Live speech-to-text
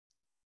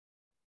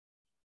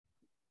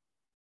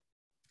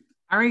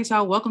All right,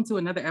 y'all, welcome to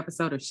another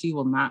episode of She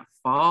Will Not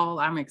Fall.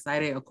 I'm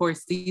excited. Of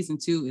course, season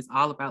 2 is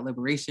all about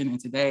liberation.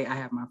 And today I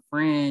have my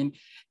friend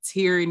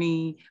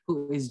Tierney,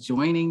 who is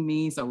joining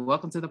me. So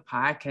welcome to the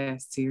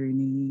podcast,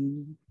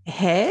 Tierney.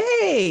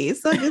 Hey,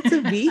 it's so good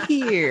to be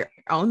here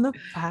on the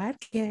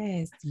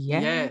podcast.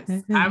 Yes,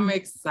 I'm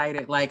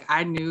excited. Like,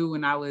 I knew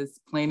when I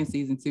was planning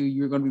season 2,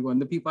 you were going to be one of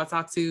the people I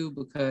talked to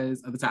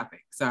because of the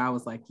topic. So I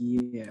was like,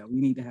 yeah,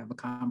 we need to have a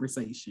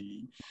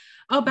conversation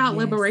about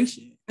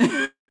liberation.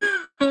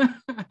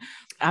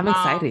 I'm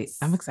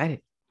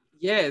excited.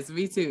 Yes,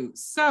 me too.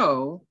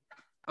 So,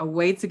 a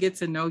way to get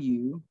to know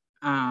you,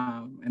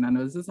 and I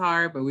know this is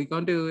hard, but we're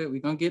gonna do it. We're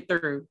gonna get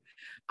through.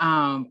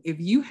 If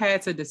you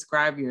had to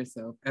describe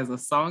yourself as a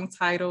song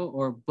title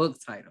or book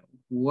title,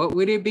 what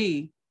would it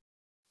be,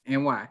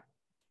 and why?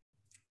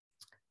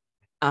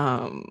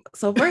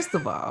 So first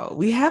of all,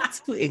 we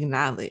have to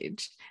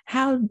acknowledge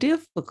how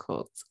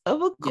difficult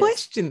of a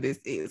question this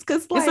is,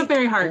 because it's a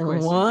very hard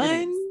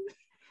question.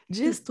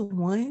 Just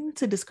one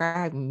to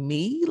describe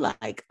me,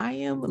 like I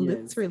am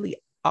literally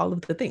all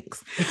of the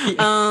things.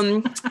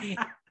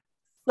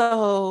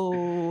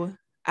 So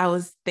I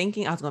was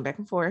thinking, I was going back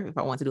and forth if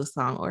I want to do a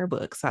song or a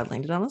book. So I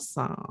landed on a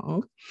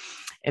song,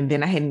 and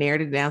then I had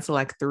narrowed it down to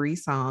like 3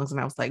 songs. And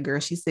I was like, girl,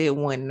 she said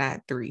 1,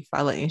 not 3,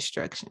 follow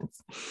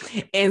instructions.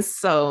 And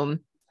so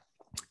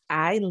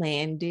I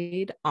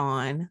landed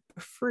on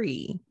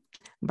Free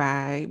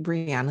by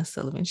Brianna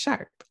Sullivan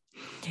Sharp.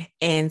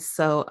 And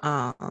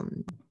so,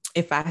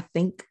 if I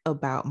think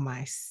about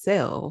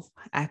myself,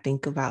 I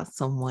think about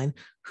someone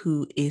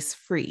who is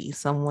free,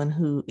 someone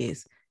who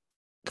is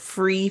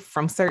free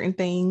from certain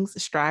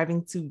things,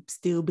 striving to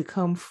still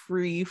become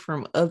free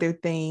from other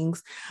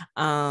things,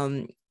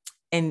 and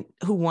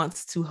who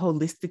wants to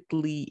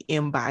holistically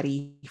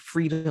embody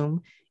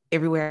freedom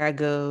everywhere I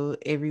go,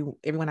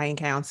 everyone I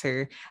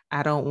encounter.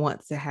 I don't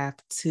want to have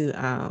to,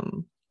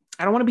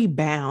 I don't want to be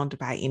bound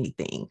by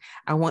anything.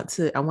 I want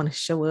to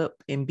show up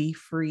and be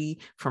free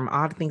from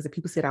all the things that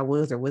people said I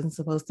was or wasn't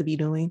supposed to be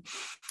doing.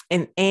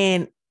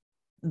 And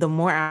the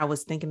more I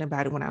was thinking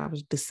about it when I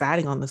was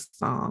deciding on the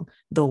song,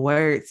 the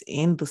words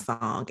in the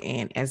song,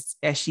 and as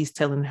she's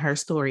telling her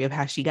story of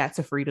how she got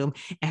to freedom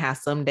and how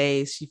some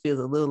days she feels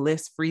a little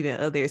less free than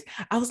others,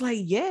 I was like,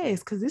 yes,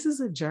 because this is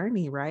a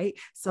journey, right?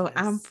 So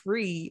I'm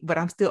free, but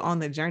I'm still on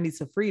the journey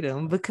to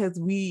freedom because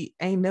we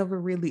ain't never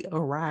really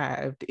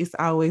arrived. It's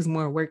always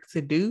more work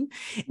to do.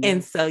 Yes.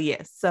 And so,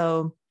 yes,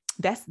 so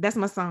that's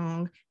my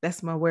song.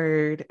 That's my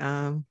word.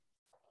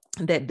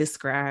 That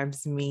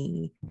describes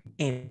me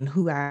and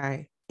who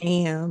I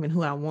am and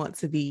who I want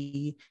to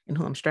be and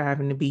who I'm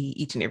striving to be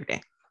each and every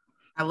day.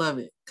 I love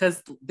it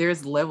because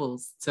there's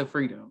levels to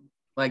freedom.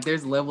 Like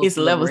there's levels. It's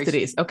levels to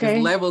this. Okay.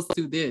 There's levels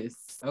to this.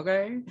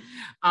 Okay.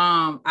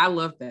 I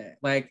love that.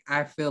 Like,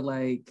 I feel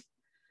like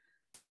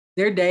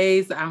there are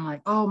days I'm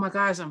like, oh my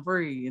gosh, I'm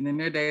free. And then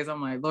there are days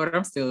I'm like, Lord,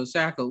 I'm still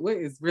shackled. What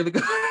is really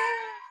going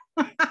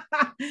on?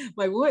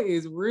 Like, what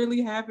is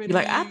really happening? You're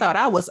like, I thought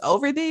I was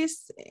over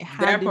this.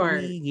 How did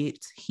we get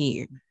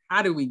here?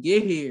 How did we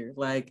get here?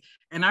 Like,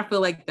 and I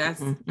feel like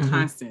that's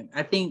constant.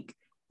 I think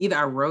either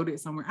I wrote it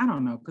somewhere, I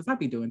don't know, because I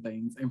be doing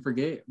things and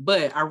forget,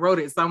 but I wrote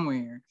it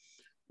somewhere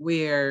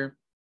where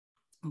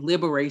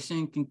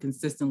liberation can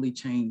consistently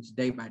change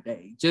day by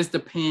day. Just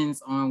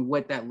depends on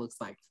what that looks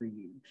like for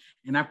you.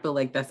 And I feel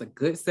like that's a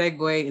good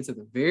segue into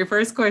the very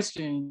first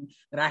question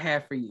that I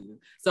have for you.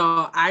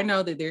 So I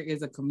know that there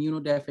is a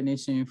communal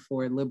definition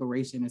for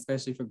liberation,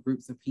 especially for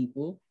groups of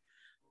people.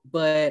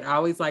 But I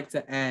always like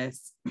to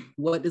ask,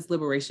 what does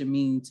liberation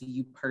mean to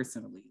you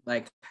personally?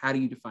 Like, how do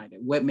you define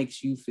it? What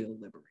makes you feel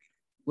liberated?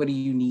 What do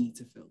you need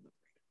to feel liberated?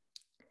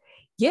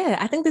 Yeah,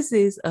 I think this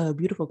is a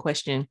beautiful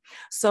question.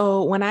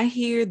 So when I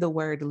hear the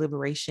word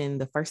liberation,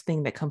 the first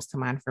thing that comes to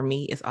mind for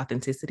me is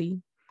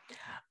authenticity.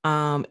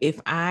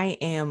 If I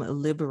am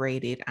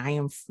liberated, I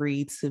am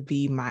free to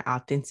be my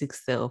authentic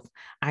self.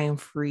 I am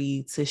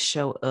free to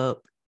show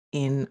up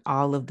in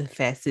all of the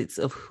facets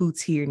of who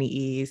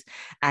Tierney is.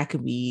 I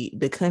could be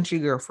the country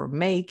girl from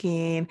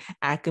Macon.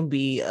 I can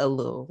be a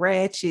little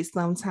ratchet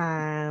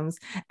sometimes.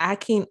 I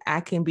can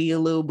be a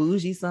little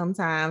bougie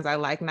sometimes. I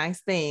like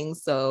nice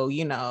things. So,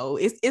 you know,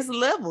 it's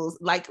levels,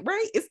 like,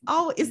 right? It's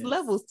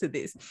levels to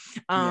this.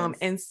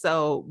 And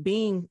so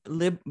being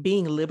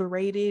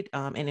liberated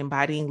and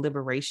embodying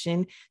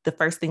liberation, the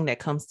first thing that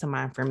comes to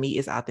mind for me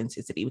is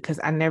authenticity, because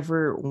I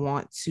never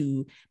want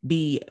to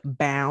be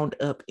bound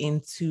up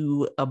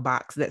into a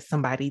box that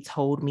somebody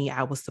told me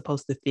I was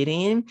supposed to fit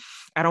in.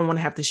 I don't want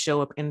to have to show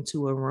up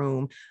into a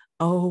room.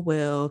 Oh,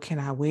 well, can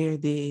I wear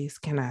this?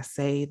 Can I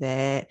say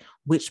that?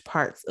 Which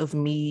parts of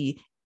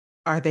me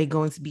are they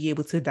going to be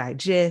able to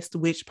digest?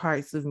 Which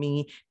parts of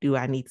me do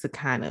I need to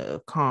kind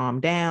of calm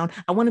down?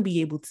 I want to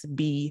be able to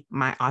be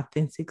my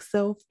authentic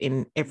self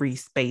in every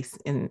space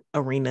and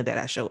arena that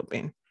I show up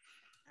in.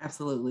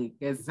 Absolutely.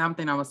 Because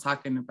something I was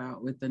talking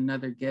about with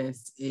another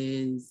guest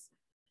is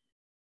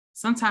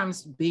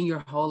sometimes being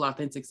your whole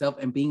authentic self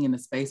and being in a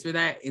space for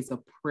that is a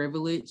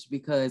privilege,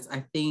 because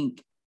I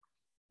think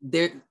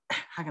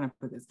how can I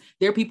put this? is.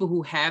 There are people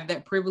who have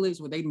that privilege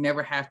where they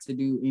never have to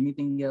do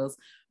anything else.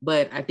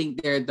 But I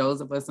think there are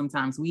those of us,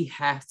 sometimes we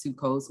have to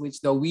code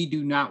switch, though we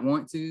do not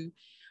want to.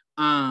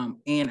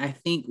 And I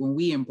think when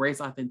we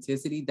embrace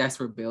authenticity, that's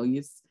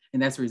rebellious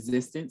and that's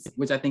resistance,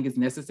 which I think is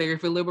necessary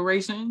for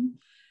liberation.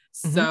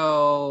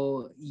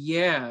 So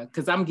yeah,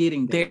 because I'm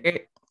getting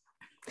there.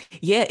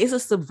 Yeah, it's a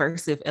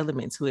subversive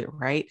element to it,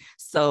 right?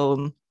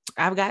 So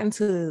I've gotten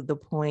to the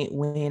point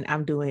when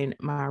I'm doing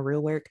my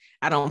real work,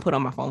 I don't put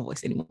on my phone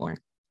voice anymore.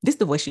 This is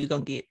the voice you're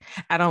gonna get.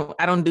 I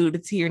don't do the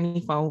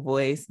Tierney phone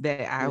voice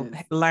that I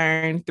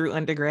learned through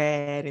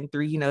undergrad and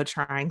through,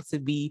 trying to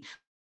be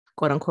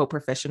quote unquote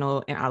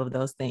professional and all of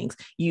those things.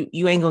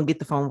 You ain't gonna get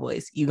the phone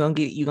voice. You're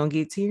gonna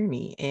get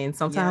Tierney. And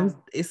sometimes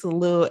it's a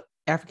little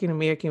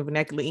African-American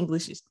vernacular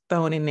English is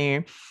thrown in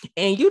there,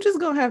 and you just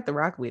gonna have to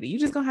rock with it. You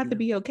just gonna have to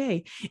be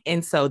okay.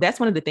 And so that's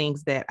one of the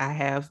things that I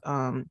have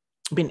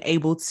been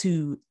able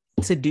to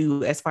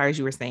do, as far as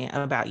you were saying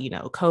about,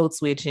 code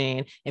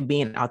switching and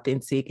being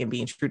authentic and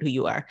being true to who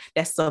you are.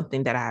 That's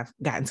something that I've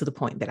gotten to the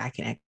point that I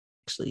can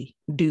actually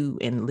do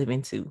and live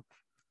into.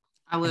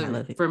 I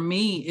love it. For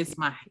me, it's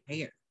my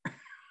hair.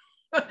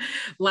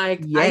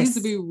 Like, I used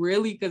to be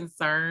really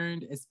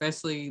concerned,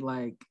 especially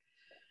like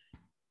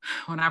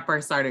when I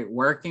first started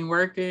working,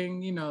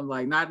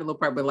 like not a little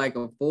part, but like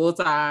a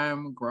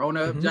full-time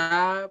grown-up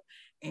job.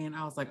 And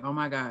I was like, oh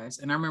my gosh.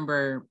 And I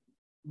remember,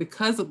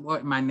 because of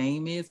what my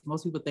name is,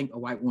 most people think a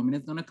white woman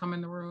is going to come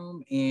in the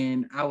room.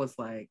 And I was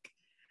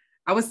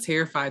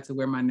terrified to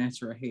wear my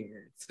natural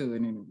hair to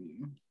an interview.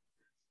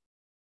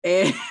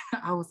 And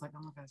I was like,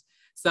 oh my gosh.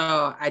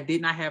 So I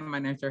did not have my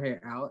natural hair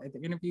out at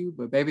the interview,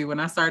 but baby, when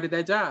I started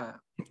that job,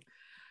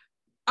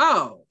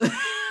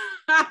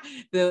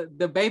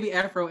 the baby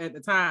afro at the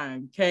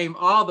time came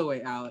all the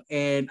way out,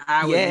 and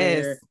I would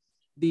wear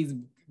these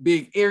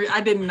big areas.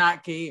 I did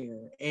not care.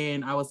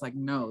 And I was like,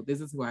 no,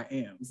 this is who I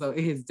am. So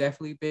it has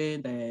definitely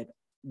been that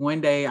one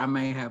day I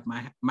may have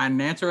my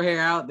natural hair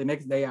out. The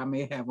next day I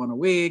may have on a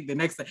wig. The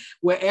next day,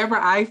 wherever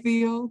I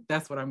feel,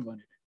 that's what I'm going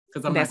to do.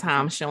 That's how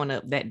I'm showing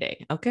up that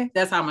day. Okay.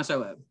 That's how I'm going to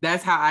show up.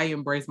 That's how I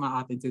embrace my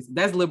authenticity.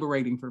 That's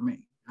liberating for me.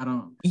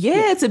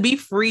 To be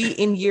free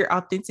in your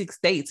authentic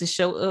state, to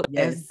show up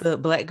as the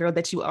Black girl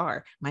that you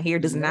are. My hair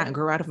does not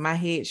grow out of my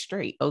head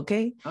straight.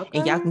 Okay.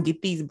 And y'all can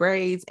get these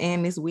braids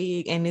and this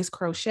wig and this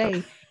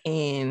crochet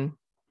and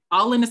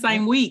all in the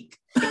same week.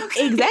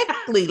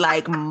 Exactly.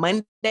 Like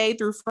Monday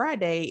through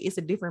Friday, it's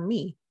a different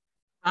me.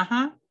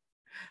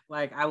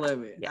 Like, I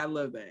love it. I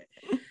love that.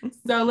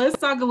 So let's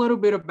talk a little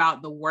bit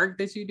about the work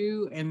that you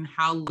do and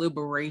how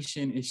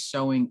liberation is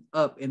showing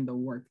up in the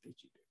work that you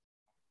do.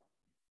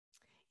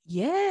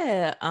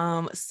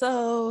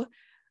 So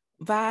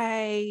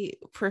by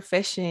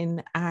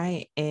profession,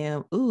 I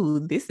am,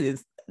 this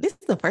is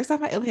the first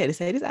time I ever had to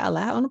say this out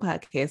loud on the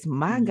podcast.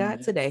 My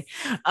God, today.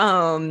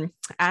 I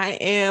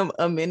am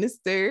a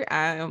minister.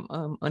 I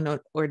am an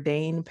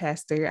ordained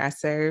pastor. I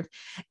serve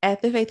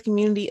at the Faith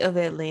Community of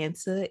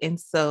Atlanta. And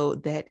so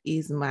that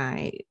is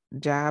my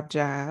job.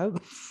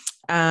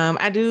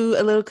 I do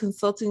a little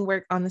consulting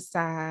work on the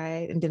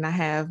side, and then I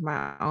have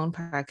my own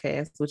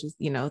podcast, which is,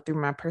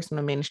 through my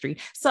personal ministry.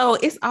 So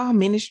it's all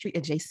ministry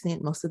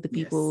adjacent. Most of the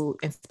people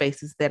and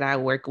spaces that I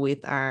work with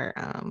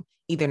are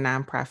either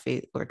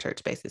nonprofit or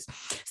church basis.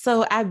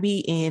 So I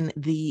be in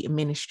the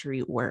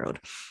ministry world.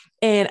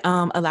 And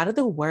a lot of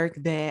the work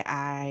that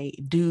I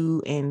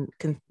do and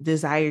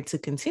desire to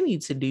continue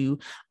to do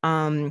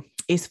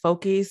is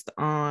focused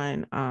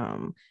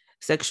on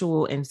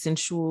sexual and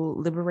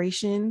sensual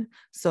liberation.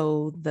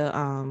 So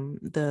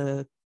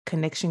the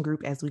connection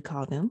group, as we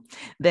call them,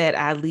 that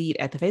I lead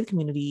at the Faith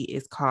Community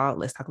is called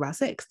Let's Talk About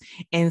Sex.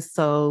 And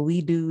so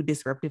we do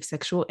disruptive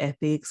sexual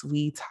ethics.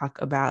 We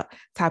talk about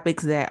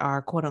topics that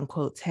are quote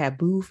unquote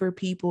taboo for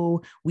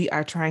people. We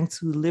are trying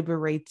to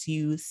liberate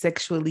you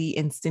sexually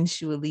and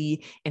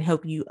sensually and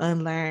help you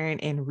unlearn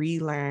and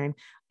relearn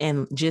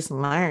and just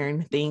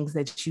learn things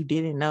that you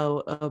didn't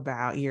know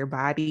about your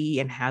body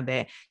and how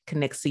that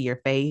connects to your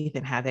faith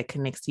and how that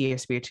connects to your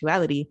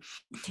spirituality.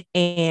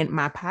 And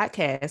my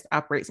podcast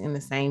operates in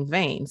the same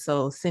vein.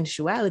 So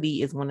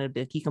sensuality is one of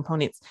the key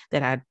components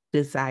that I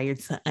desire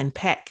to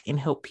unpack and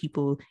help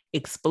people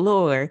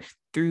explore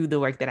through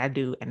the work that I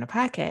do in the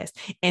podcast.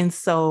 And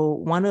so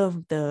one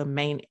of the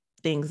main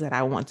things that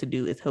I want to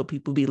do is help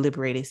people be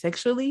liberated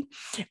sexually.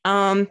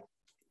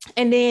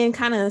 And then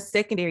kind of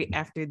secondary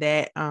after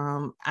that,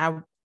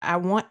 I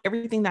want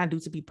everything that I do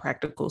to be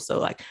practical. So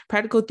like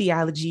practical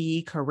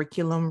theology,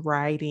 curriculum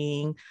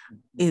writing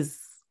is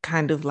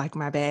kind of like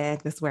my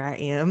bag. That's where I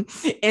am.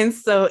 And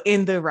so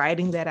in the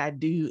writing that I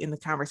do, in the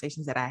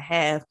conversations that I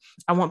have,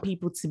 I want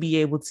people to be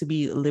able to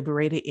be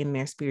liberated in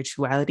their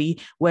spirituality,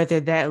 whether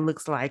that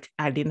looks like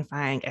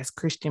identifying as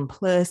Christian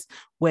plus,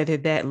 whether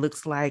that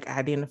looks like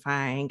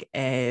identifying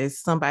as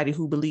somebody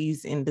who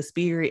believes in the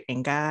spirit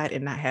and God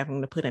and not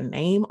having to put a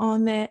name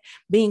on that,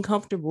 being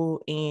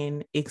comfortable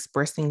in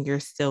expressing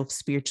yourself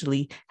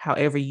spiritually,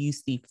 however you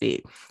see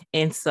fit.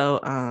 And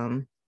so,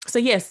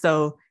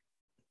 so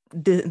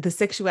the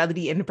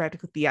sexuality and the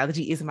practical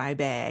theology is my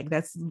bag.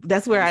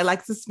 That's where I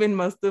like to spend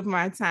most of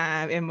my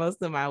time and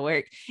most of my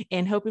work,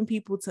 and helping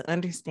people to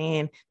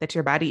understand that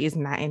your body is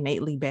not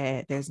innately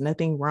bad. There's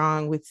nothing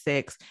wrong with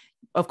sex.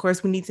 Of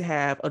course, we need to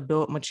have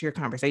adult, mature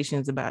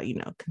conversations about,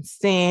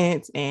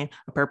 consent and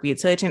appropriate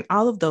touch and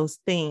all of those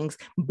things.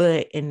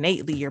 But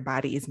innately, your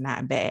body is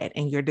not bad,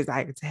 and your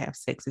desire to have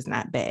sex is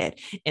not bad.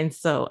 And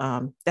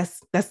so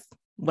that's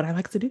what I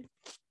like to do.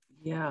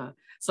 Yeah.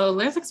 So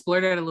let's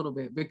explore that a little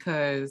bit,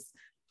 because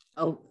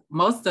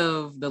most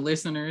of the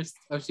listeners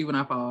of She Will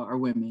Not Fall are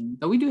women,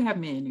 though we do have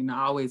men, and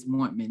I always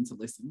want men to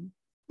listen.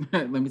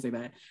 Let me say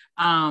that.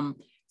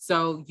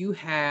 So you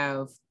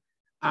have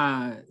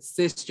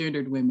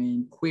cisgendered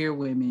women, queer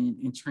women,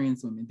 and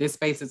trans women. This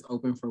space is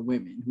open for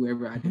women,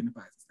 whoever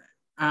identifies as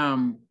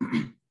that.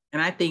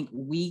 And I think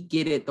we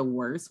get it the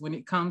worst when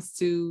it comes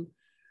to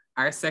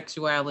our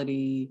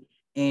sexuality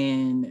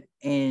and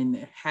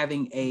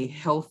having a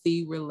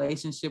healthy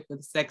relationship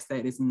with sex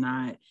that is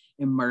not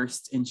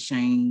immersed in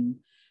shame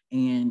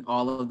and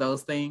all of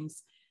those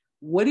things.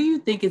 What do you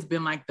think has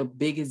been like the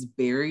biggest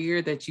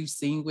barrier that you've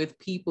seen with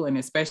people, and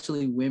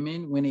especially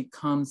women, when it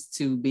comes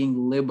to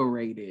being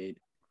liberated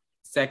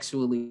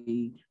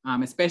sexually,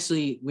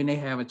 especially when they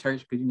have a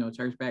church, because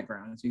church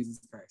background, Jesus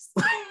Christ.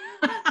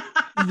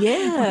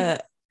 Yeah,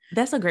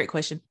 that's a great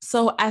question.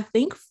 So I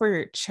think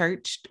for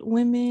churched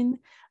women,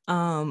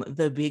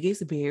 the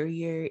biggest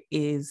barrier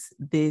is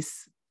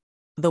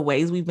the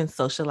ways we've been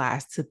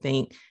socialized to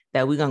think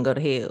that we're gonna go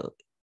to hell.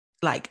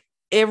 Like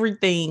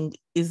everything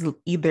is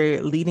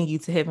either leading you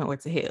to heaven or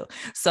to hell.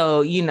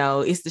 So,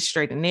 it's the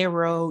straight and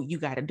narrow. You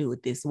got to do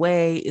it this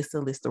way. It's a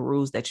list of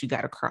rules that you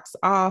got to cross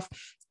off.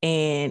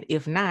 And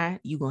if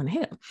not, you're going to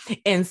hell.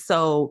 And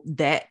so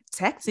that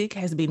tactic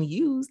has been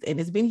used,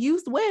 and it's been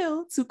used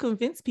well, to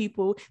convince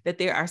people that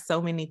there are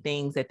so many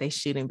things that they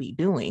shouldn't be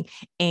doing.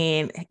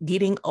 And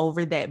getting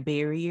over that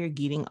barrier,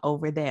 getting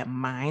over that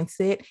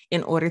mindset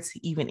in order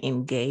to even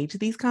engage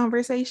these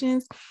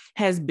conversations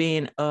has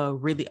been a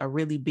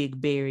really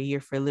big barrier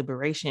for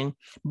liberation.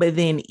 But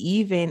then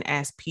even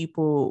as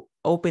people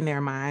open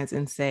their minds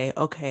and say,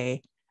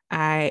 okay,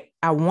 I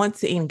want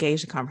to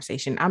engage the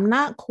conversation. I'm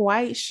not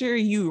quite sure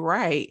you're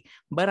right,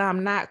 but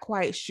I'm not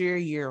quite sure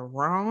you're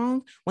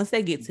wrong. Once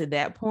they get to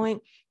that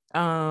point,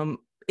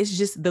 it's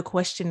just the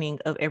questioning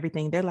of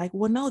everything. They're like,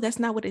 well, no, that's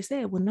not what it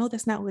said. Well, no,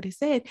 that's not what it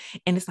said.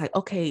 And it's like,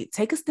 okay,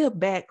 take a step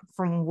back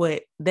from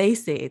what they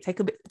said. Take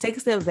a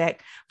step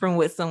back from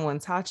what someone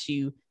taught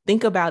you.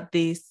 Think about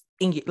this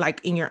in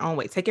your own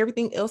way. Take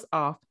everything else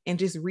off and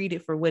just read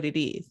it for what it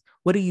is.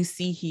 What do you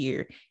see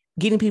here?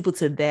 Getting people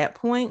to that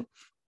point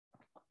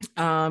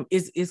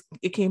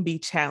it can be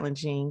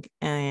challenging,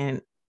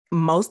 and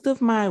most of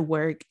my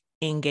work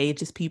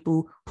engages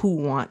people who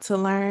want to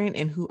learn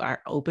and who are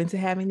open to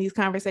having these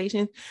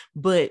conversations.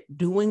 But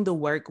doing the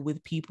work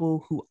with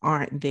people who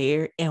aren't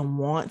there and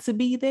want to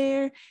be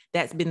there,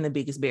 that's been the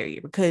biggest barrier.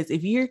 Because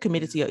if you're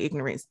committed to your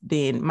ignorance,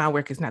 then my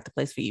work is not the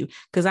place for you,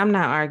 because I'm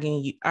not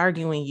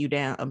arguing you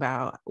down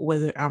about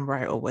whether I'm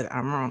right or whether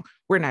I'm wrong.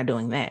 We're not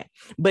doing that.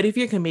 But if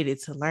you're committed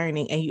to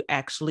learning and you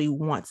actually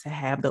want to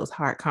have those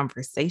hard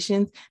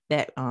conversations,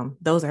 that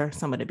those are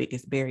some of the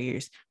biggest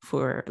barriers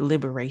for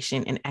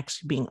liberation and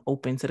actually being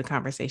open to the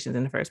conversations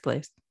in the first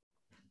place.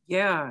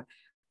 Yeah.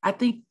 I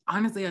think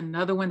honestly,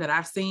 another one that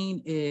I've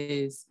seen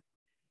is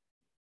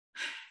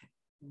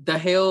the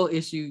hell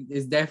issue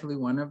is definitely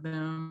one of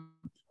them.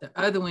 The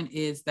other one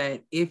is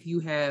that if you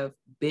have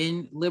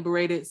been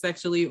liberated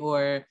sexually,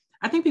 or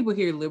I think people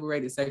hear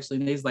liberated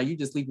sexually and it's like, you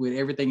just sleep with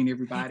everything and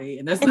everybody.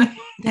 And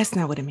that's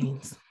not what it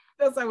means.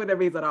 That's not what that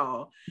means at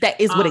all. That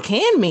is what it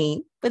can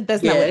mean, but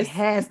that's not what it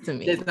has to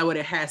mean. That's not what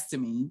it has to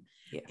mean.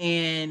 Yeah.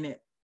 And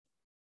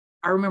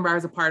I remember I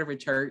was a part of a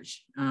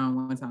church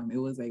one time. It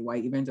was a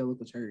white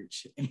evangelical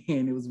church,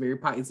 and it was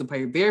it's a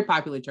very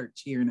popular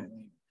church here in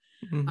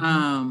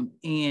Atlanta.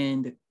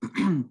 And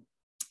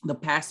the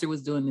pastor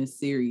was doing this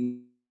series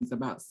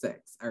about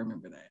sex. I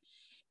remember that.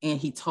 And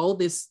he told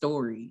this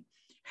story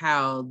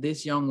how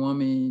this young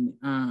woman,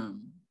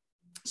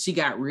 she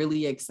got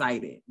really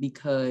excited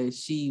because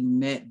she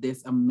met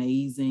this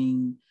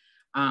amazing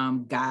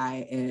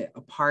guy at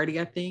a party,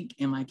 I think.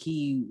 And like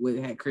he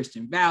had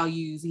Christian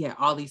values. He had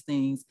all these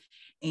things.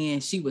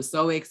 And she was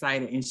so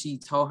excited. And she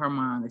told her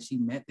mom that she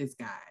met this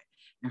guy.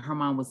 And her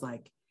mom was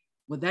like,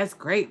 well, that's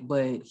great,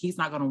 but he's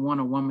not going to want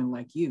a woman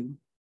like you.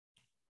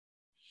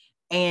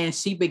 And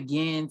she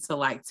began to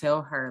like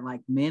tell her,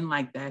 like, men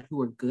like that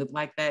who are good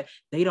like that,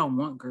 they don't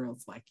want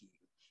girls like you.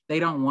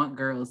 They don't want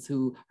girls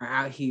who are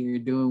out here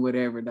doing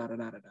whatever, da, da,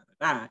 da, da,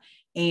 da, da.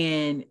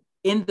 And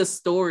in the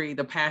story,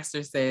 the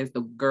pastor says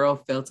the girl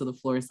fell to the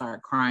floor and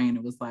started crying. And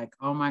it was like,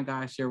 oh my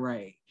gosh, you're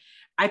right.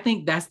 I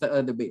think that's the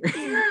other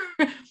barrier.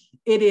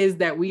 It is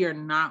that we are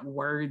not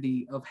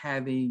worthy of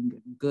having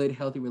good,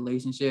 healthy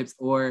relationships,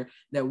 or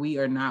that we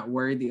are not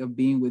worthy of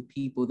being with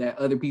people that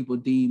other people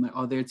deem like,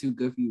 oh, they're too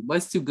good for you.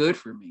 What's too good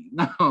for me?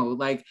 No,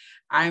 like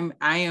I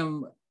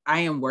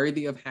am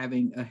worthy of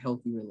having a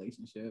healthy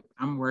relationship.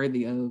 I'm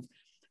worthy of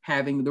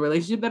having the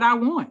relationship that I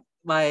want.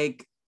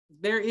 Like,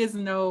 there is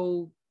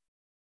no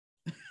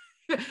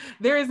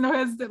there is no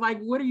hesitation.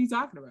 Like, what are you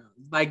talking about?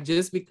 Like,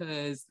 just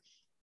because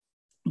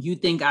you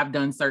think I've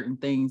done certain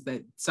things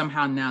that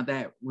somehow now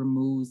that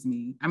removes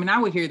me. I mean, I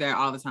would hear that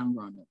all the time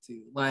growing up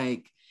too.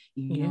 Like,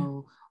 you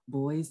know,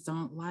 boys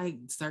don't like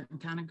certain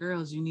kind of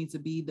girls. You need to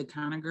be the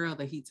kind of girl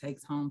that he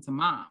takes home to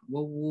mom.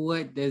 Well,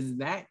 what does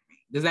that mean?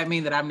 Does that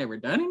mean that I've never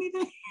done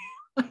anything?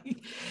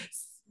 Like,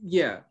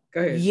 yeah,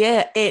 go ahead.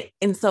 Yeah,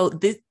 and so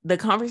the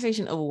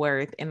conversation of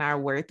worth and our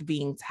worth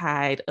being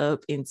tied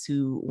up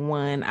into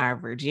our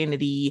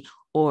virginity,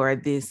 or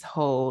this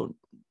whole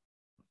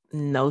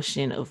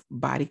notion of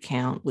body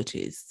count, which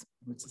is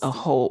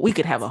we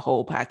could have a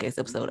whole podcast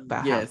episode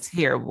about how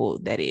terrible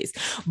that is.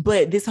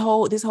 But this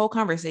whole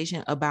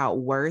conversation about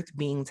worth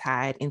being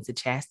tied into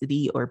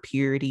chastity or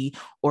purity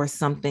or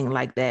something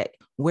like that,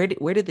 where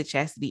did the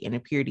chastity and the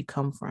purity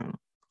come from?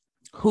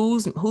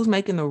 Who's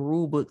making the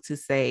rule book to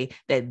say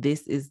that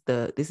this is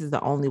the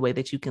only way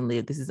that you can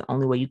live? This is the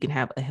only way you can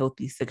have a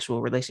healthy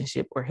sexual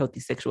relationship or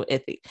healthy sexual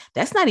ethic.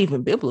 That's not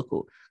even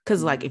biblical.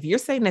 Because like, if you're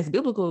saying that's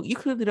biblical, you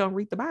clearly don't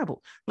read the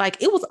Bible.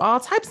 Like, it was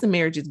all types of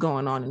marriages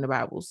going on in the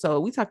Bible.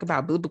 So we talk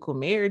about biblical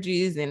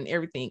marriages and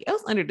everything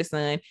else under the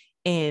sun,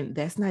 and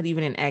that's not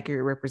even an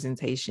accurate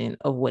representation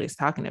of what it's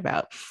talking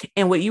about.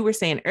 And what you were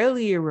saying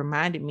earlier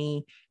reminded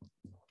me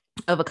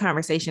of a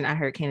conversation I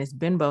heard Candace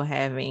Benbow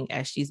having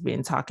as she's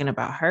been talking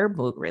about her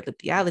book, Red Lip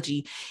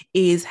Theology,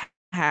 is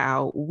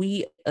how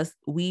we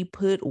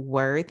put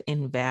worth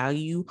and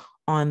value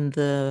on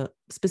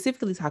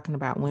specifically talking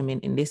about women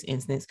in this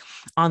instance,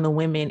 on the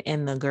women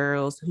and the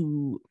girls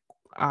who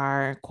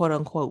are quote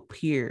unquote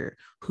pure,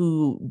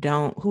 who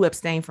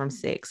abstain from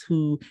sex,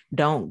 who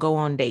don't go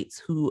on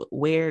dates, who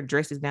wear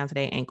dresses down to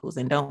their ankles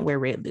and don't wear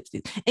red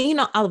lipstick, and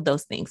all of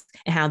those things,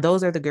 and how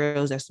those are the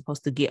girls that are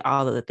supposed to get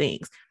all of the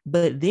things.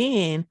 But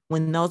then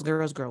when those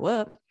girls grow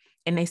up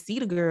and they see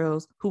the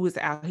girls who was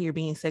out here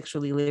being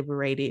sexually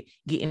liberated,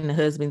 getting the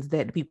husbands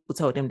that the people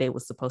told them they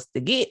were supposed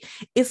to get,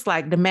 it's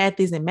like the math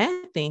isn't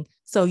mathing.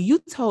 So you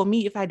told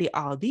me if I did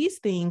all these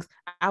things,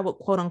 I would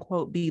quote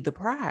unquote be the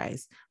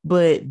prize.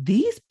 But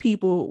these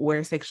people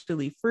were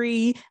sexually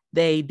free.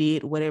 They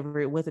did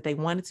whatever it was that they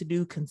wanted to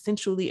do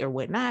consensually or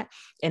whatnot.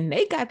 And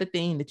they got the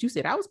thing that you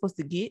said I was supposed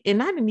to get,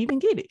 and I didn't even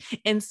get it.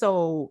 And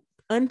so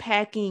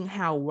unpacking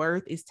how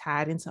worth is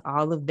tied into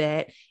all of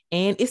that,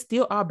 and it's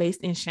still all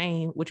based in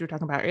shame, which you were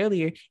talking about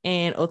earlier,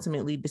 and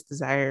ultimately this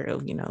desire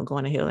of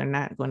going to hell or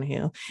not going to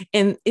hell.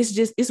 And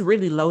it's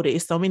really loaded.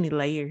 It's so many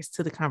layers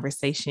to the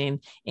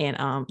conversation,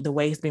 and the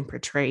way it's been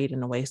portrayed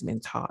and the way it's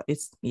been taught. I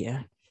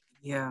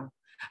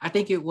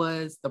think it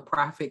was the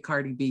prophet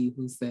Cardi B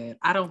who said,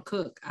 "I don't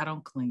cook, I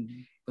don't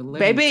clean, but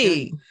let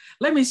me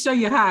show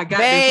you how I got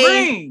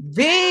this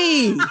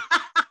ring."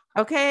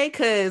 Okay,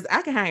 because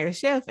I can hire a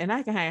chef and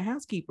I can hire a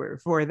housekeeper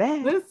for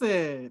that.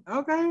 Listen,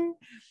 okay.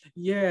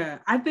 Yeah,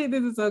 I think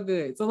this is so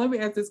good. So let me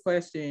ask this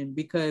question,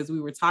 because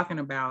we were talking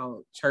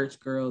about church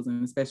girls,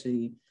 and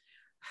especially,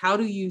 how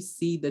do you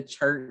see the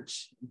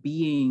church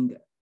being,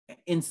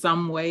 in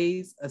some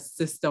ways, a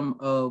system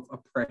of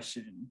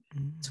oppression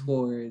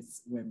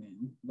towards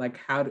women?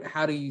 Like,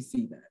 how do you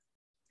see that?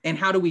 And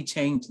how do we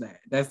change that?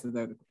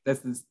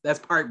 That's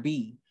part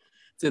B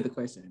to the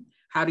question.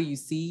 How do you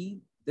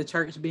see the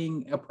church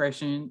being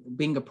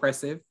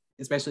oppressive,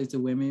 especially to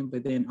women,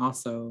 but then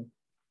also,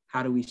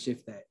 how do we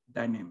shift that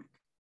dynamic?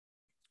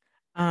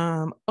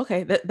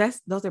 Okay,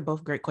 those are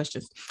both great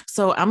questions.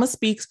 So I'm gonna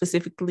speak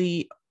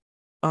specifically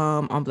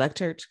on Black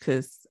church,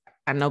 because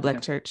I know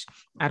Black church.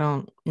 I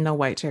don't know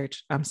white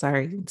church. I'm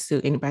sorry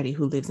to anybody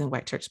who lives in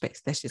white church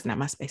space. That's just not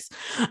my space.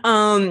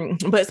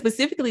 But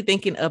specifically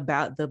thinking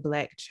about the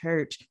Black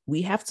church,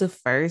 we have to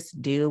first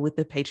deal with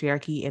the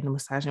patriarchy and the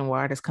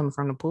misogynoir that's coming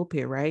from the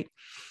pulpit, right?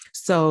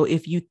 So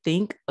if you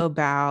think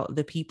about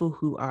the people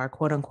who are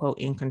quote unquote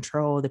in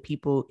control, the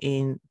people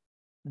in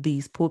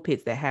these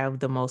pulpits that have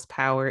the most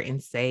power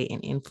and say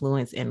and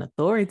influence and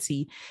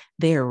authority,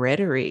 their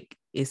rhetoric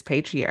is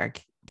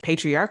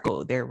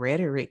patriarchal. Their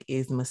rhetoric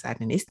is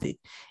misogynistic.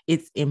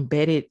 It's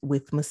embedded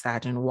with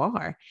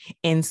misogynoir.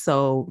 And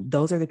so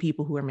those are the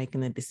people who are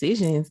making the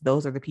decisions.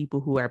 Those are the people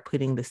who are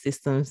putting the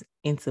systems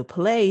into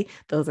play.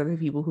 Those are the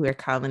people who are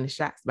calling the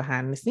shots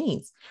behind the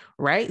scenes,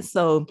 right?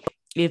 So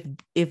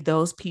if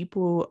those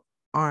people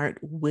aren't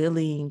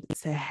willing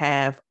to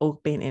have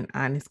open and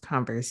honest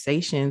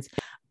conversations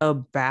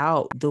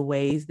about the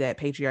ways that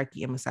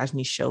patriarchy and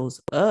misogyny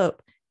shows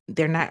up,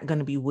 they're not going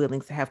to be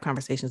willing to have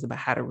conversations about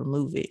how to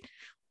remove it.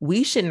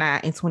 We should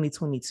not, in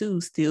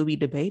 2022, still be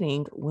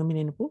debating women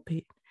in the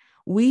pulpit.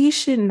 We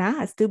should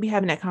not still be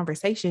having that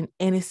conversation,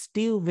 and it's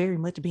still very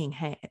much being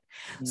had.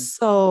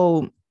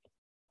 So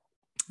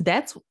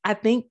I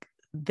think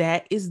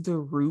that is the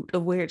root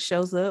of where it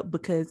shows up,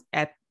 because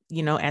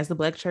as the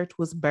Black church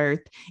was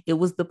birthed, it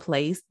was the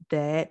place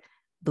that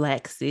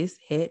Black cis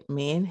het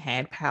men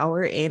had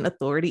power and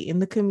authority in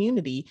the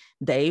community.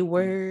 They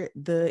were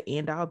the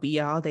end all be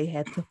all. They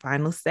had the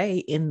final say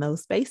in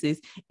those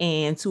spaces.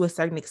 And to a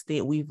certain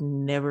extent, we've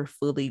never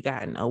fully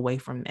gotten away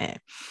from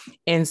that.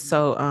 And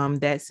so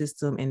that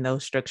system and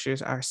those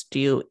structures are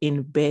still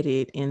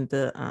embedded in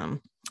the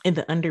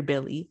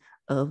underbelly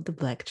of the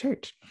Black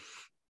church.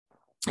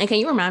 And can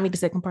you remind me the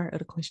second part of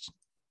the question?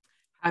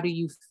 How do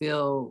you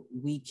feel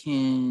we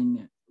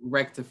can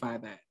rectify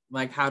that?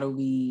 Like, how do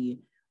we,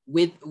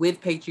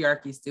 with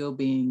patriarchy still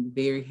being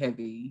very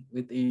heavy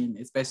within,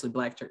 especially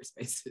Black church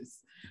spaces,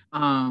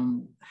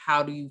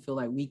 how do you feel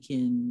like we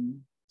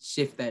can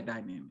shift that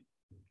dynamic?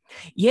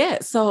 Yeah.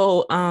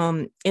 So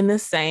in the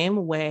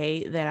same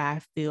way that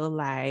I feel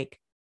like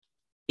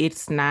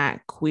it's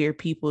not queer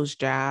people's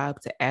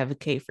job to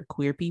advocate for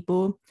queer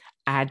people,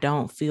 I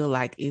don't feel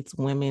like it's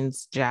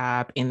women's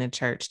job in the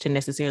church to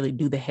necessarily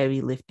do the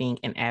heavy lifting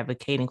and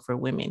advocating for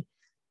women.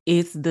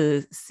 It's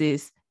the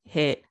cis,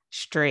 het,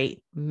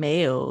 straight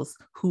males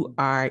who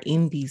are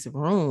in these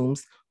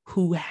rooms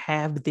who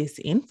have this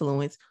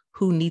influence,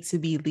 who need to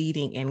be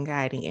leading and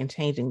guiding and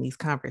changing these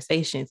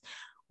conversations.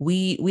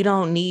 We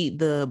don't need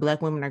the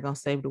Black women are going to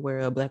save the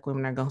world, Black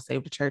women are going to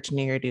save the church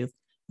narrative.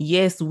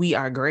 Yes, we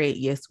are great.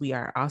 Yes, we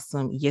are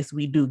awesome. Yes,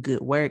 we do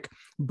good work,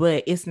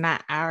 but it's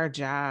not our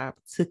job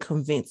to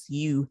convince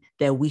you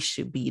that we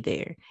should be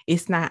there.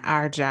 It's not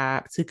our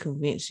job to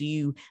convince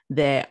you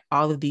that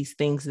all of these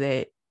things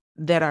that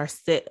are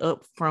set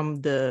up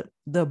from the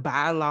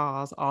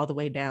bylaws all the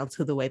way down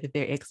to the way that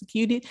they're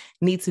executed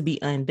need to be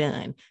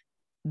undone.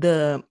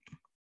 The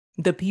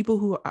people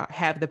who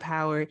have the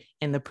power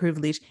and the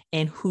privilege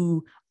and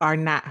who are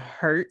not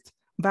hurt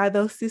by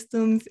those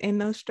systems and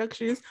those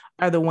structures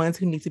are the ones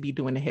who need to be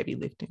doing the heavy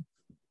lifting.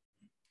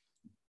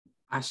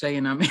 Ashe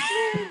and amen.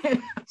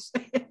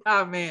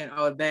 Amen.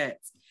 Oh, that.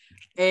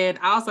 And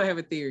I also have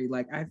a theory.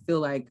 Like, I feel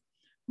like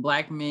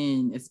Black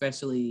men,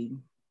 especially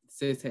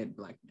cishet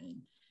Black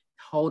men,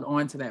 hold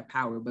on to that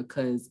power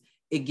because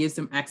it gives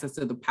them access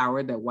to the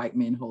power that white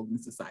men hold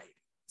in society.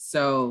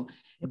 So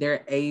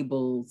they're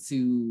able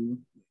to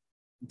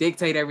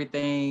dictate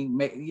everything,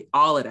 make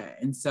all of that.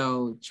 And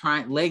so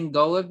letting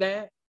go of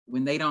that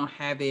when they don't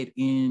have it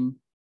in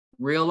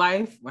real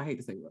life. Well, I hate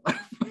to say real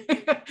life.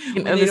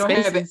 When they don't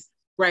have it,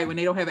 right, when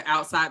they don't have it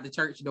outside the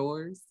church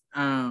doors,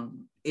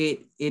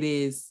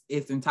 it's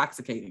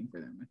intoxicating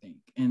for them, I think.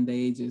 And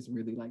they just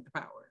really like the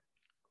power.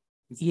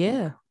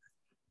 Yeah.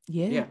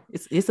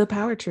 It's a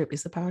power trip.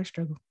 It's a power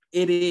struggle.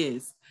 It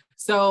is.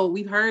 So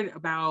we've heard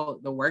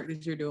about the work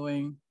that you're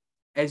doing.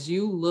 As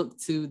you look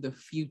to the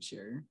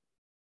future,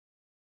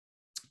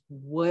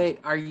 what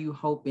are you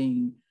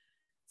hoping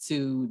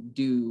to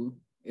do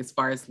as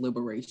far as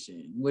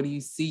liberation? What do you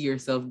see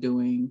yourself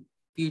doing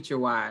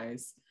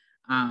future-wise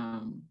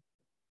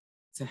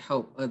to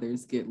help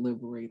others get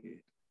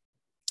liberated?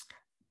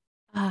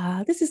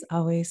 This is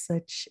always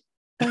such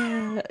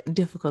a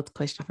difficult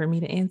question for me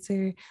to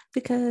answer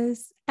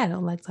because I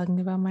don't like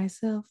talking about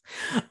myself.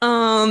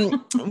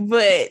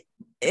 But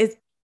if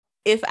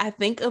I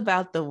think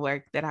about the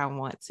work that I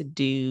want to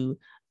do,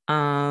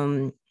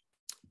 moving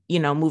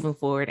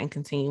forward and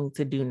continuing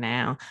to do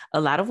now, a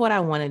lot of what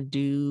I want to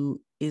do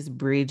is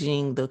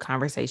bridging the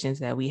conversations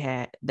that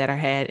are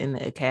had in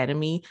the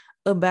academy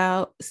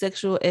about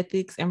sexual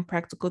ethics and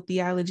practical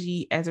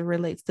theology as it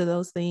relates to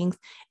those things,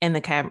 and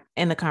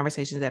the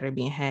conversations that are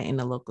being had in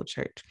the local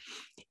church.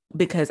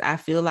 Because I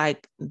feel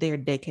like they're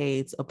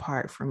decades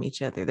apart from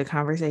each other. The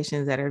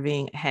conversations that are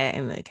being had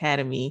in the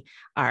academy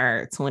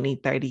are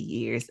 20, 30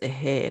 years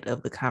ahead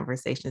of the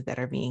conversations that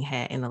are being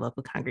had in the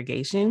local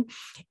congregation.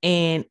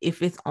 And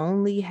if it's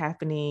only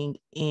happening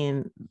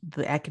in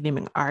the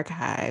academic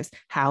archives,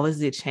 how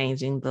is it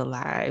changing the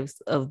lives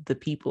of the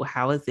people?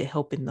 How is it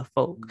helping the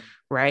folk,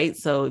 right?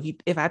 So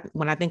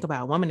when I think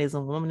about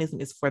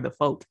womanism is for the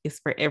folk, it's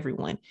for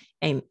everyone.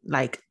 And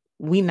like,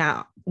 we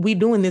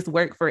doing this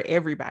work for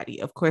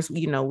everybody. Of course,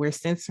 we're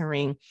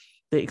censoring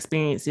the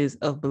experiences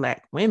of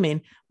Black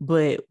women,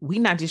 but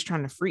we're not just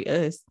trying to free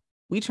us.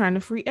 We're trying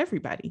to free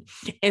everybody.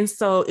 And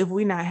so if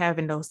we're not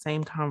having those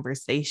same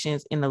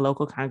conversations in the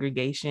local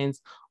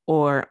congregations,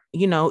 or,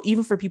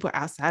 even for people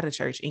outside of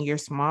church, in your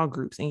small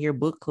groups, in your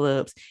book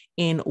clubs,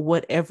 in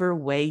whatever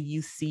way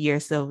you see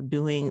yourself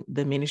doing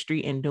the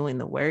ministry and doing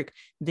the work,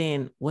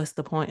 then what's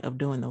the point of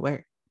doing the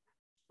work?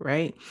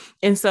 Right.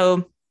 And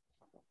so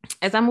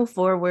as I move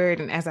forward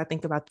and as I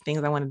think about the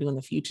things I want to do in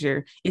the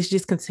future, it's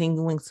just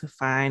continuing to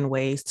find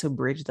ways to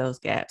bridge those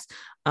gaps.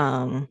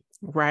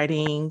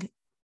 Writing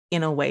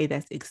in a way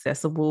that's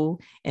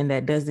accessible and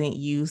that doesn't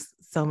use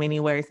so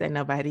many words that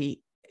nobody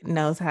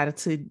knows how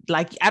to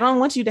like. I don't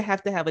want you to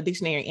have a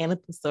dictionary and a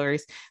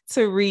thesaurus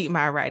to read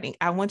my writing.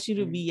 I want you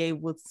to be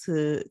able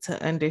to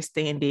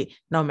understand it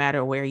no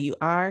matter where you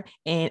are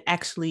and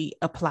actually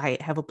apply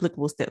it, have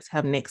applicable steps,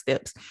 have next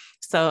steps.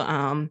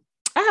 So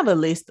I have a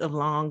list of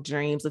long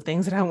dreams of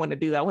things that I want to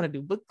do. I want to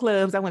do book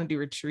clubs. I want to do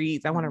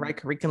retreats. I want to write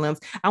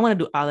curriculums. I want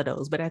to do all of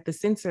those. But at the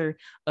center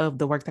of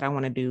the work that I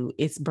want to do,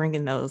 it's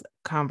bringing those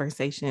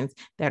conversations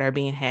that are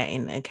being had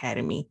in the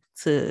academy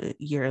to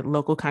your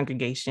local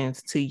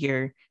congregations, to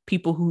your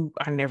people who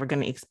are never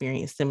going to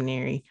experience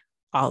seminary,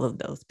 all of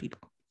those people.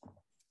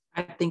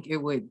 I think it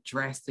would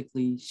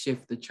drastically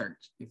shift the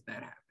church if that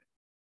happened.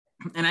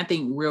 And I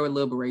think real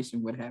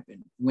liberation would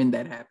happen when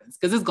that happens,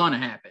 because it's going to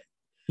happen.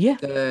 Yeah.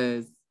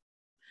 Because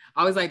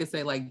I always like to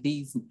say, like,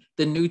 the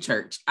new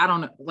church. I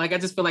don't know. Like, I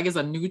just feel like it's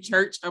a new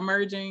church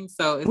emerging.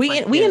 So it's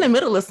we in the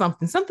middle of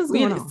something. Something's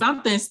going on.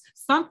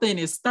 Something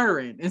is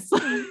stirring, and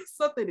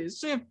something is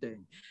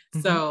shifting.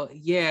 Mm-hmm. So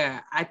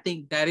yeah, I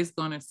think that is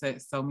going to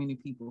set so many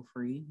people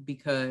free,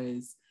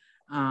 because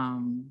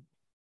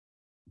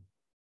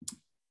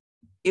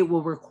it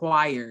will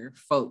require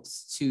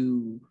folks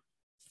to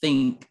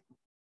think,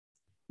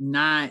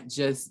 not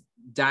just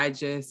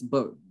digest,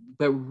 but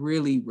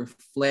really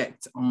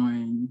reflect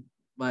on,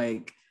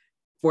 like,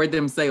 for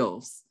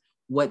themselves,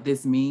 what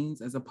this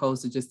means, as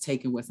opposed to just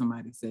taking what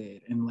somebody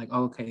said and like,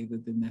 okay,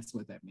 but then that's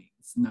what that means.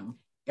 No,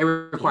 it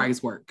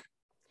requires work.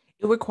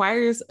 It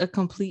requires a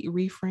complete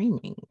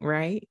reframing,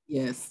 right?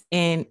 Yes.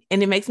 And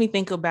it makes me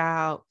think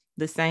about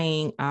the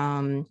saying,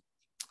 and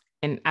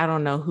I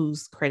don't know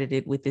who's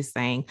credited with this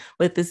saying,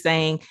 but the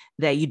saying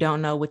that you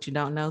don't know what you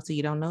don't know till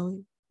you don't know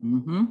it.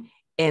 Mm-hmm.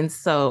 And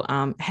so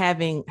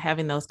having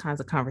those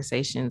kinds of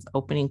conversations,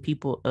 opening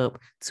people up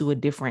to a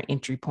different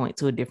entry point,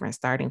 to a different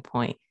starting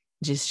point,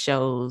 just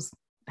shows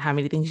how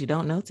many things you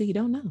don't know till you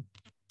don't know.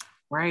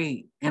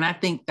 Right. And I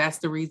think that's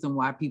the reason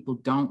why people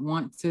don't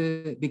want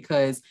to,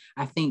 because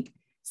I think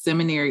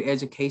seminary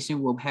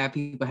education will have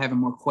people having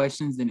more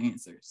questions than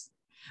answers.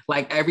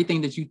 Like,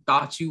 everything that you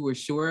thought you were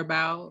sure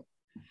about,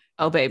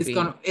 oh baby, it's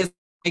gonna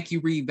make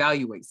you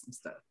reevaluate some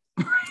stuff.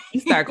 You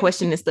start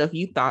questioning stuff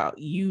you thought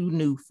you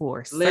knew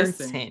for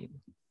certain.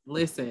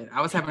 Listen,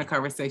 I was having a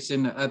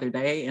conversation the other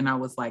day, and I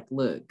was like,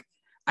 look,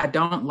 I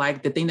don't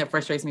like, the thing that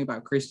frustrates me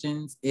about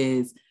Christians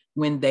is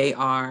when they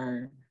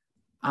are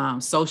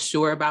so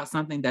sure about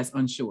something that's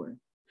unsure.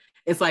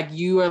 It's like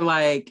you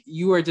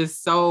are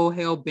just so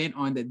hell bent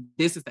on that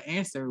this is the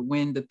answer,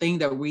 when the thing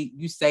that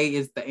you say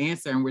is the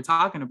answer and we're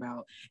talking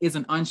about is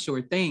an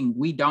unsure thing.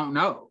 We don't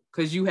know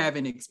because you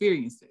haven't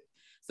experienced it.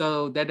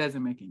 So that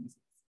doesn't make any sense.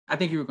 I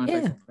think you were going to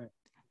say something.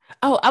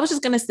 Oh, I was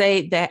just going to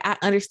say that I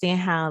understand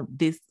how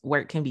this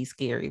work can be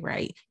scary,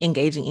 right?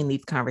 Engaging in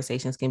these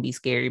conversations can be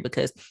scary,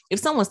 because if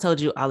someone's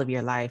told you all of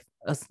your life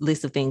a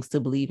list of things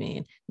to believe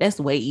in, that's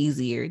way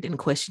easier than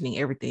questioning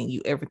everything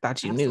you ever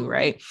thought you knew,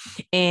 right?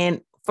 And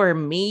for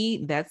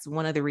me, that's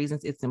one of the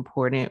reasons it's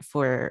important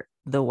for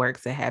the work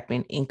to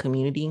happen in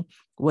community,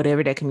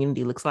 whatever that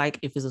community looks like.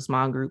 If it's a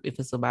small group, if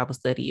it's a Bible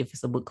study, if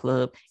it's a book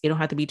club, it don't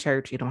have to be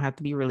church, it don't have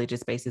to be religious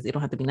spaces, it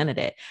don't have to be none of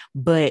that.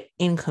 But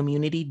in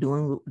community,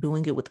 doing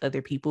it with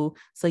other people,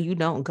 so you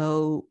don't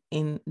go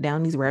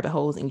down these rabbit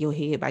holes in your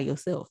head by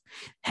yourself.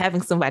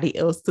 Having somebody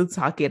else to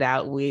talk it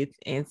out with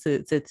and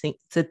to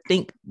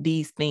think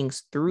these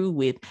things through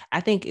with, I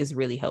think is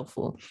really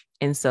helpful.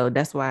 And so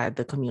that's why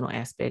the communal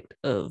aspect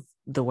of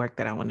the work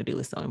that I want to do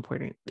is so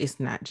important. It's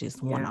not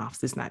just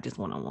one-offs. It's not just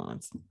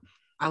one-on-ones.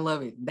 I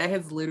love it. That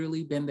has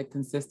literally been the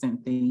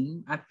consistent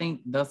theme, I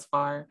think, thus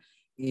far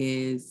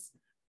is,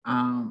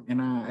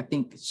 and I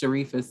think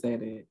Sharifa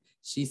said it.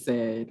 She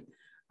said,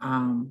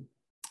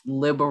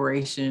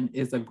 liberation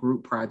is a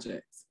group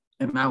project.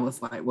 And I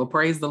was like, well,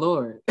 praise the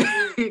Lord,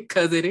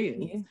 because it is.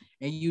 Yeah.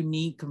 And you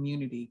need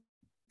community,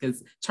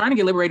 because trying to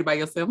get liberated by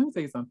yourself, let me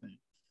tell you something.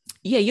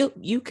 Yeah,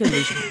 you can.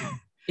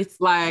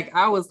 It's like,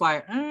 I was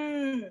like,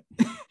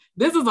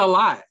 this is a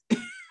lot.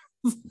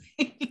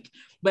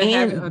 But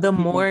and the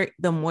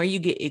more you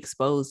get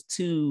exposed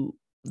to,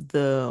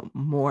 the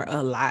more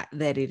a lot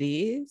that it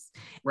is.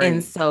 Right.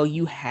 And so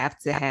you have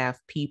to have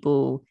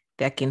people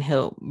that can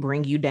help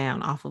bring you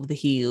down off of the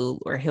hill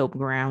or help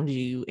ground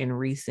you and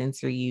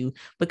recenter you,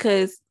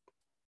 because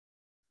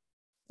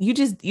you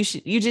just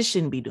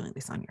shouldn't be doing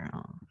this on your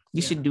own.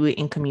 You should do it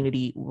in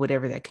community,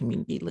 whatever that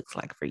community looks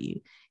like for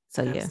you.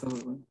 So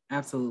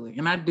Absolutely.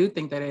 And I do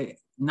think that it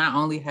not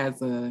only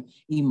has a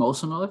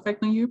emotional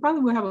effect on you, it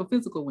probably will have a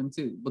physical one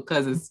too,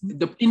 because it's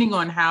depending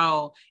on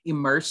how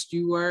immersed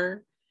you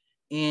were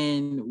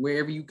in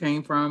wherever you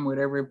came from,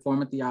 whatever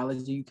form of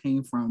theology you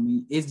came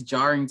from, it's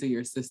jarring to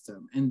your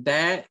system. And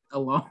that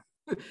alone,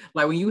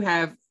 like when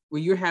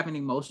you're having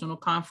emotional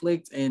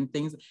conflict and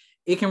things,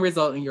 it can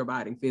result in your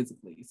body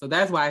physically. So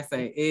that's why I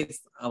say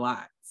it's a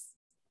lot.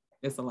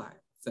 It's a lot.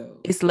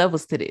 So it's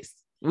levels to this.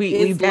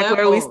 We back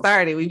where we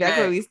started.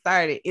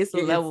 It's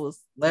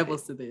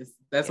levels to this.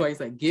 That's why you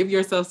say, give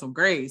yourself some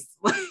grace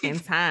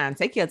and time.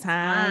 Take your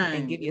time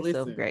and give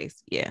yourself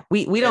grace. Yeah,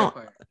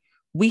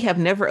 we have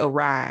never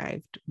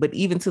arrived, but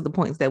even to the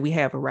points that we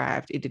have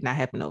arrived, it did not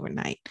happen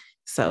overnight.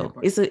 So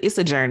it's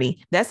a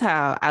journey. That's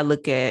how I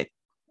look at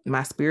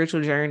my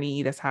spiritual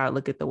journey. That's how I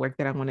look at the work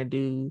that I want to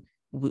do.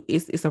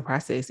 It's a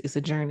process. It's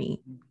a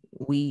journey.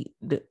 We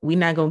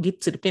not gonna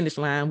get to the finish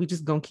line. We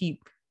just gonna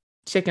keep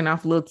checking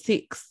off little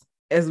ticks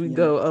as we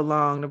go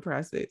along the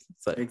process.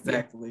 So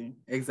exactly.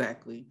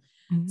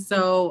 Mm-hmm.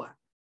 So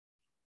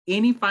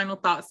any final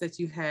thoughts that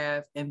you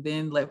have, and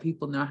then let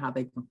people know how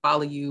they can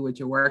follow you, what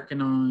you're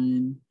working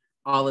on,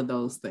 all of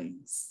those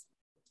things.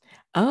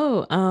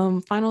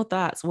 Final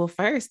thoughts. Well,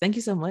 first, thank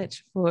you so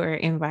much for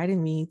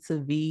inviting me to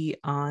be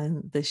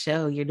on the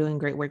show. You're doing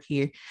great work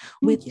here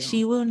with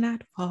She Will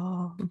Not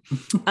Fall.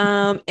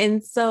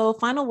 And so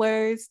final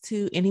words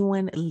to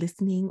anyone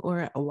listening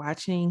or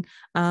watching.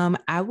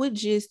 I would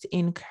just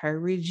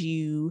encourage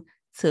you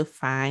to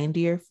find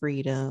your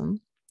freedom,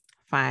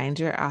 find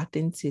your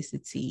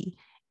authenticity,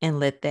 and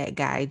let that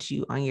guide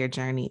you on your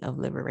journey of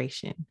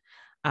liberation.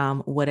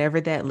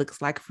 Whatever that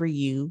looks like for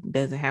you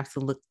doesn't have to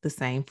look the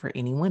same for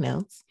anyone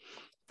else.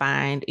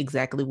 Find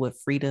exactly what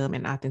freedom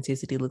and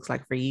authenticity looks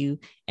like for you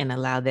and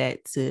allow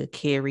that to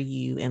carry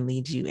you and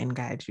lead you and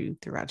guide you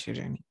throughout your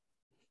journey.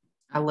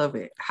 I love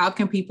it. How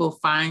can people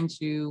find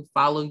you,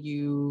 follow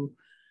you,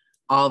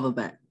 all of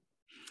that?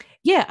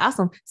 Yeah,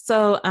 awesome.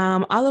 So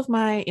all of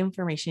my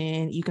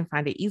information, you can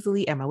find it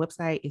easily at my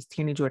website is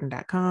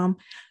tierneyjordan.com.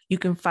 You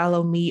can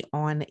follow me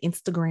on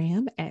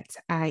Instagram at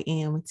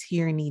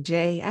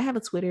iammTierneyJ. I have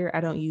a Twitter.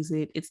 I don't use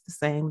it. It's the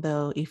same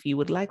though, if you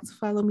would like to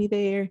follow me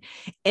there.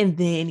 And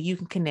then you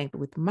can connect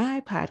with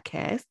my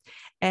podcast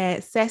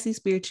at Sassy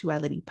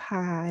Spirituality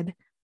Pod.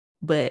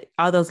 But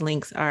all those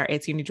links are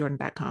at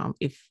tierneyjordan.com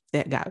if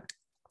that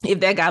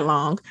got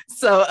long.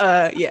 So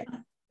yeah.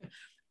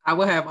 I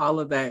will have all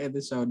of that in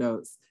the show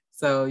notes,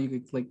 so you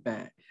can click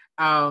that.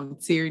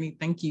 Tierney,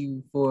 thank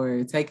you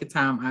for taking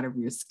time out of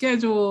your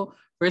schedule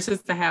for us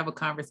just to have a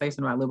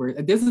conversation about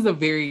liberty. This is a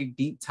very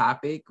deep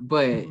topic,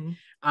 but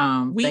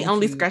we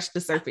only scratched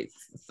the surface.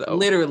 So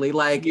literally,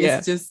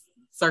 it's just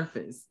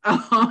surface.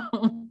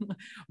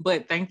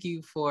 But thank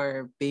you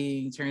for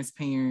being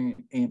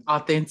transparent and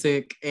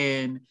authentic,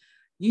 and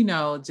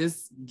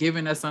just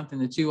giving us something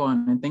to chew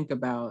on and think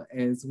about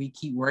as we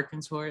keep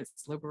working towards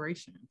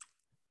liberation.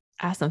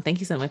 Awesome. Thank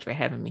you so much for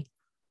having me.